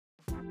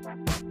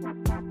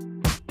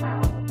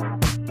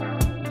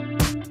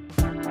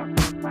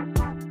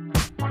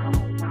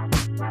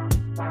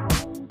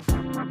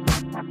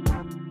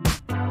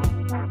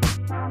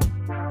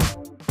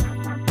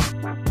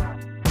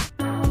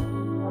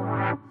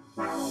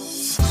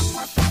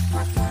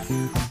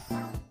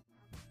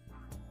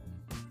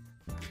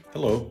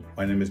Hello,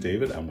 my name is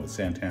David. I'm with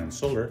Santan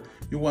Solar,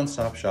 your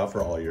one-stop shop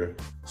for all your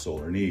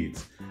solar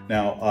needs.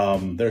 Now,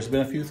 there's been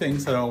a few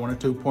things that I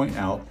wanted to point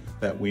out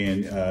that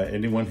when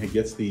anyone who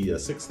gets the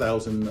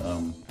 6000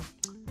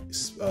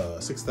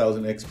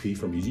 XP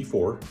from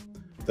EG4,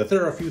 that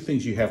there are a few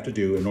things you have to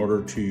do in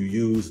order to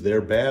use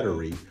their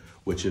battery,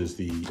 which is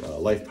the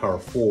Life Power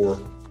 4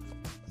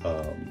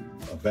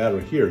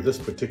 battery here, this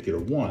particular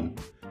one,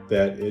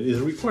 that it is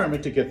a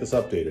requirement to get this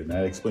updated. And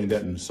I explained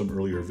that in some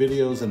earlier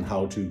videos and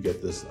how to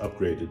get this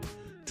upgraded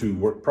to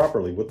work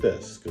properly with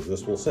this, because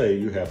this will say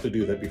you have to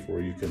do that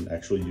before you can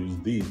actually use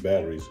these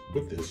batteries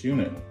with this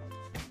unit.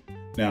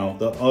 Now,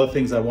 the other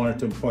things I wanted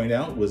to point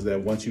out was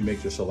that once you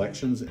make your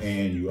selections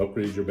and you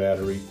upgrade your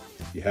battery,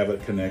 you have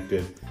it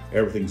connected,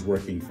 everything's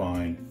working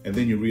fine, and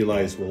then you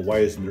realize, well, why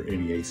isn't there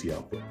any AC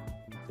output?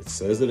 It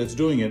says that it's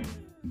doing it,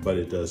 but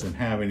it doesn't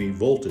have any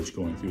voltage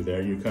going through there,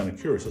 and you're kind of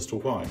curious as to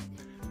why.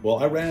 Well,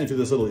 I ran into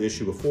this little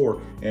issue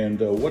before, and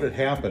what had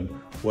happened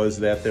was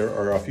that there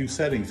are a few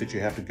settings that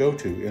you have to go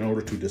to in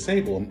order to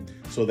disable them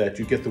so that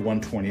you get the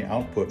 120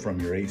 output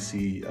from your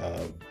AC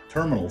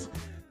terminals.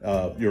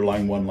 Your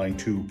line 1, line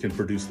 2 can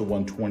produce the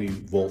 120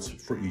 volts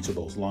for each of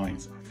those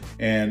lines.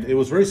 And it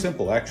was very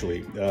simple,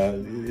 actually.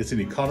 It's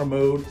an econo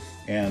mode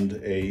and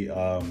a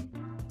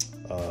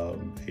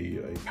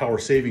power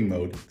saving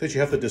mode that you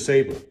have to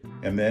disable.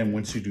 And then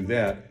once you do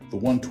that, the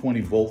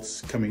 120 volts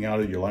coming out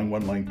of your line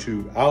 1, line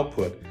 2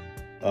 output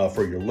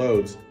for your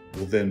loads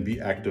will then be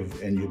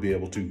active, and you'll be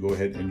able to go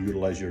ahead and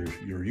utilize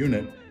your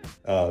unit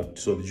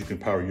so that you can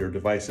power your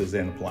devices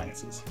and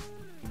appliances.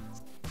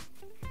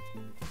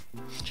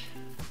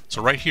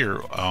 So right here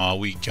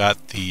we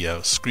got the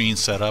screen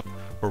set up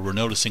where we're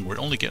noticing we're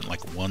only getting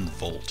like 1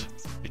 volt.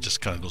 It just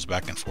kind of goes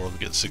back and forth. We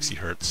get 60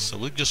 hertz. So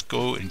we'll just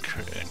go and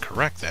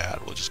correct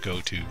that. We'll just go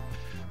to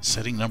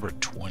setting number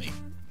 20.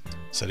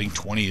 Setting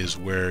 20 is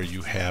where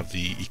you have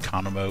the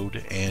econo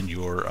mode and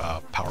your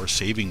power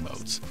saving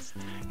modes.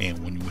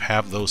 And when you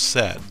have those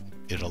set,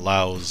 it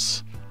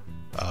allows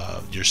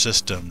your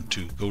system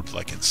to go to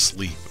like in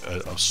sleep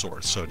of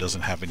sorts. So it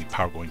doesn't have any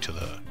power going to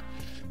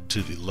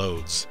the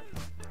loads.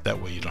 That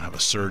way you don't have a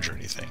surge or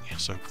anything.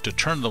 So to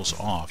turn those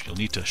off, you'll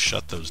need to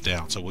shut those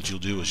down. So what you'll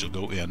do is you'll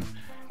go in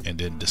and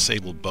then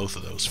disable both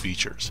of those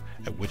features.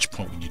 At which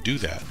point when you do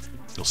that,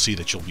 you'll see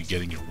that you'll be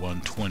getting your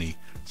 120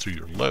 through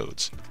your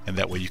loads. And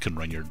that way you can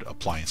run your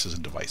appliances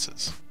and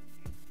devices.